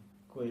određenim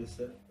koje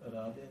se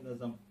rade, ne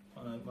znam,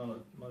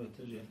 malo je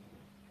teže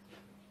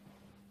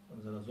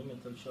za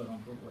razumjeti, ali ću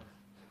vam probati.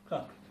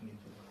 Kratko, to nije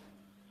to.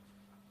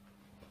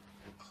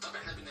 طب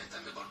احنا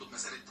بنهتم برضه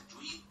بمسألة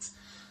تجويد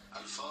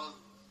ألفاظ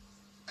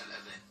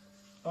الأذان.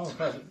 On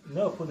kaže,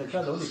 neophodno je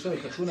kada ovdje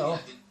čovjek računa o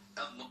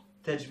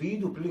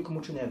teđvidu prilikom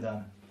učenja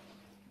ezana.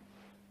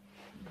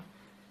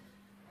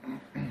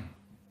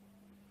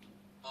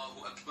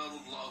 الله أكبر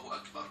الله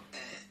أكبر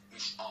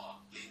مش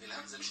لأن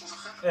الهمزة مش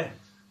مفخمة.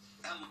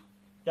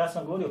 Ja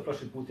sam govorio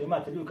prošli put,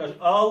 imate ljudi kaže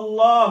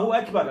Allahu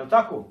Ekber, je li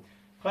tako?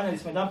 Klanjali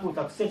smo jedan put,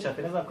 ako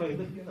sjećate, ne znam koji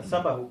je na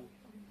sabahu,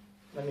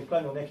 da mi je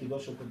klanjao neki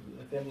došao kod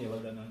Efendije,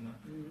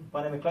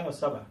 pa nam je klanjao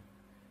sabah.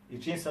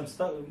 I čim sam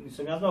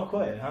nisam ja znao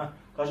ko je, ha?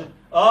 Kaže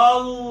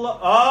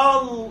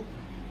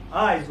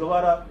A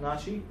izgovara,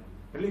 znači,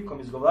 prilikom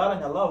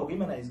izgovaranja Allahovog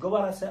imena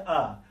izgovara se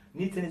A.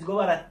 Niti se ne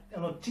izgovara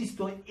ono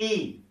čisto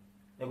E,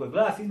 nego je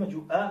glas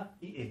između A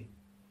i E.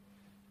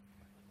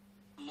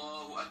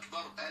 Allahu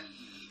Akbar,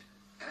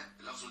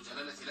 لفظ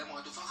الجلالة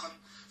لامها تفخم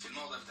في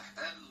الموضع تحت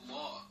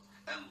الله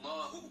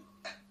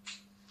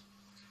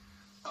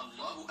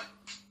الله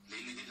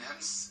لأن دي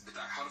الهمس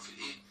بتاع حرف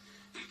الايه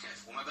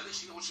الكاف وما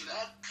بلاش يقولش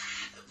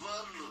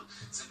الأكبر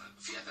زي ما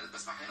في أثناء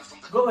بسمعها هنا في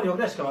طنطا Govori o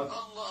greškama.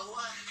 الله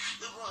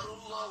أكبر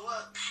الله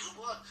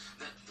أكبر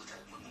ده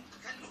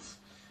تكلف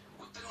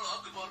والتاني ولا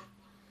أكبر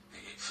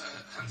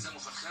فهمزة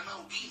مفخمة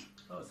وجيم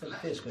لا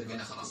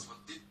كده خلاص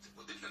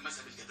وديتنا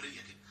المذهب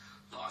الجبرية كده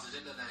الله عز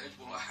وجل لا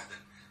يجبر أحدا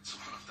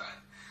سبحانه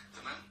وتعالى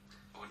تمام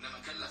وإنما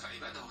كلف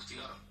عباده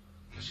اختيارا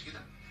ماشي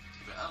كده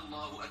يبقى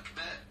الله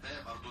أكبر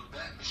باء برضه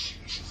الباء مش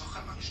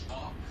مفخمة مش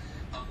باء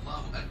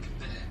الله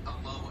أكبر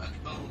الله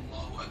أكبر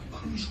الله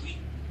أكبر مش وي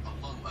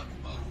الله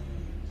أكبر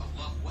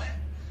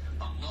الله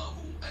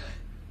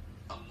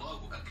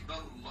الله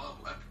أكبر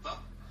الله أكبر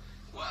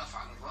وقف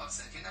على الراء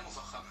ساكنة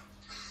مفخمة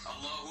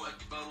الله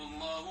أكبر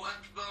الله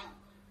أكبر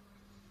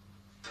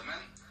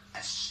تمام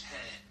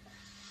أشهاد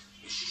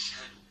مش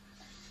يشهد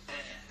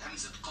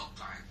همزة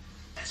قطع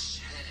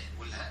أشهاد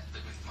والهاء ده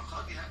من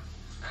مقامها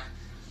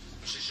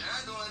مش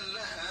أشهد ولا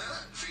لا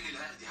فين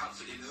الهاء دي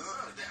حرف الايه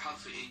ده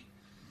حرف ايه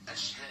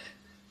أشهاد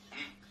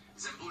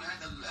زي ما بتقول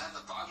هذا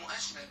الطعام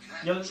أشهى من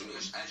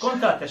هذا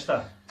كونتاكت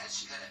اشتغل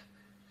أشهى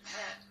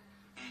هاء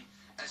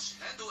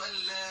أشهد أن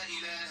لا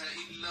إله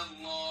إلا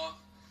الله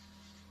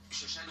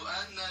مش أشهد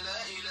أن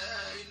لا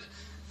إله إلا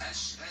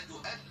أشهد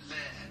أن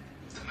لا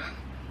تمام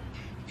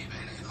يبقى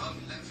هنا إدغام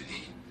اللام في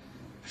الايه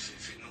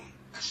في النون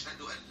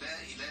أشهد أن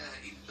لا إله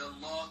إلا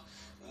الله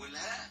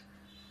والهاء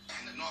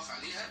احنا بنقف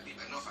عليها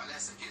بيبقى بنقف عليها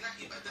ساكنة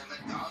يبقى ده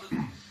مد عارض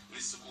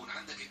للسكون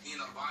عندك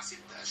 2 4 6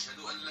 أشهد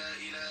أن لا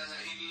إله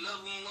إلا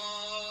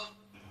الله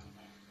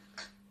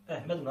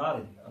Medu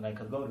nared, onaj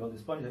kad govori ovdje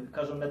spominje,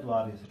 kažem medu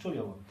nared, se čuli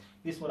ovo?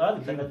 Mi smo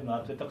radili taj medu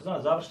nared, to je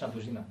takozvana završna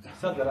dužina.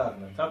 Sad ga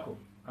radimo, tako?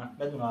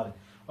 Medu nared.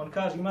 On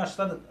kaže, imaš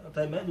sada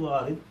taj medu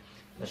nared,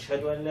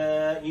 Ašhedu an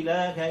la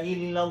ilaha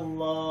illa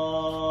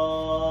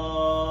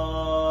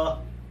Allah.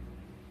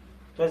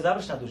 To je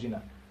završna dužina.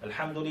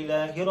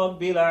 Alhamdulillahi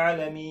rabbil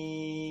alamin.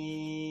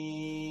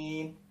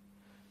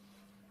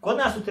 Kod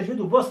nas u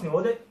teđvidu u Bosni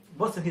ovdje,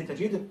 bosanski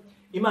teđvidu,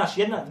 imaš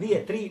 1,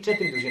 2, 3,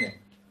 4 dužine.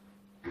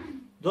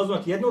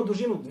 Dozvoliti jednu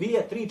dužinu,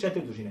 2, 3,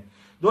 4 dužine.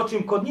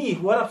 Dočim kod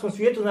njih u arapskom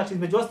svijetu, znači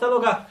između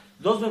ostaloga,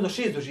 dozvoljeno do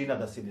 6 dužina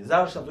da se ide.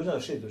 Završna dužina do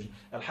 6 dužina.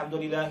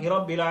 Alhamdulillahi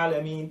rabbil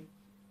alamin.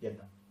 1.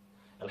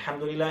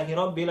 Alhamdulillahi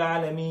rabbil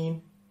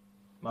alamin.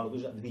 Malo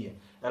duža, 2.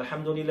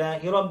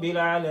 Alhamdulillahi rabbil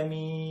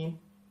alamin.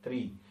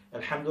 3.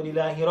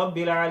 Alhamdulillahi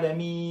rabbil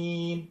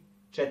alamin.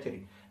 4.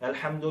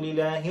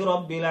 Alhamdulillahi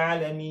rabbil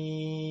alamin.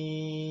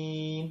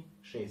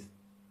 6.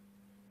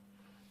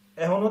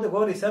 On ovdje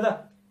govori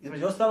sada,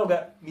 između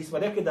ostaloga, mi smo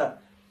rekli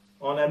da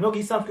mnogi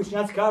islamski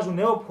učenjaci kažu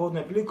neophodno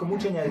je prilikom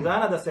učenja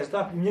ezana da se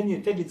šta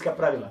primjenjuju teđvidska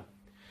pravila.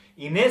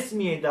 I ne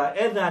smije da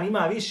ezan ima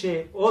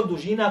više od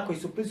dužina koji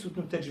su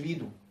prisutni u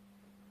teđvidu.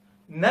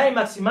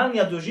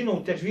 Najmaksimalnija dužina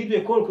u teđvidu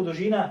je koliko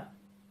dužina?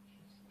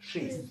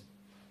 6.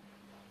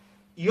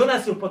 I ona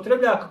se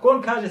upotrebljava, kako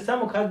on kaže,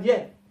 samo kad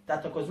je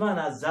ta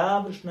takozvana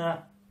završna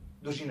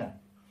dužina.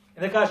 I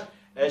da kaže,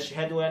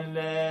 Ešhedu en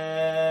la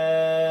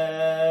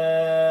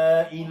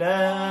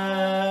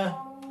ilah.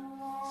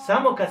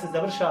 Samo kad se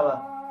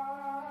završava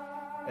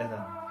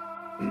ezan.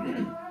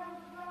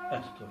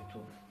 Eto, to je to.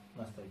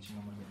 Nastavit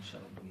ćemo možda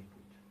inšala drugi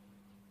put.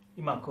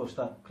 Imam ko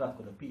šta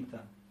kratko da pita.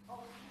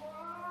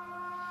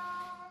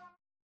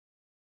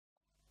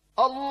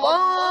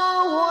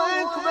 Allahu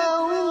ekber,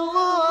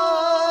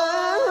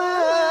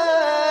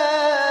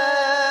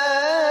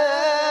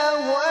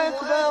 Allahu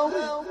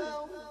ekber.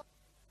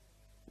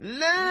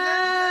 La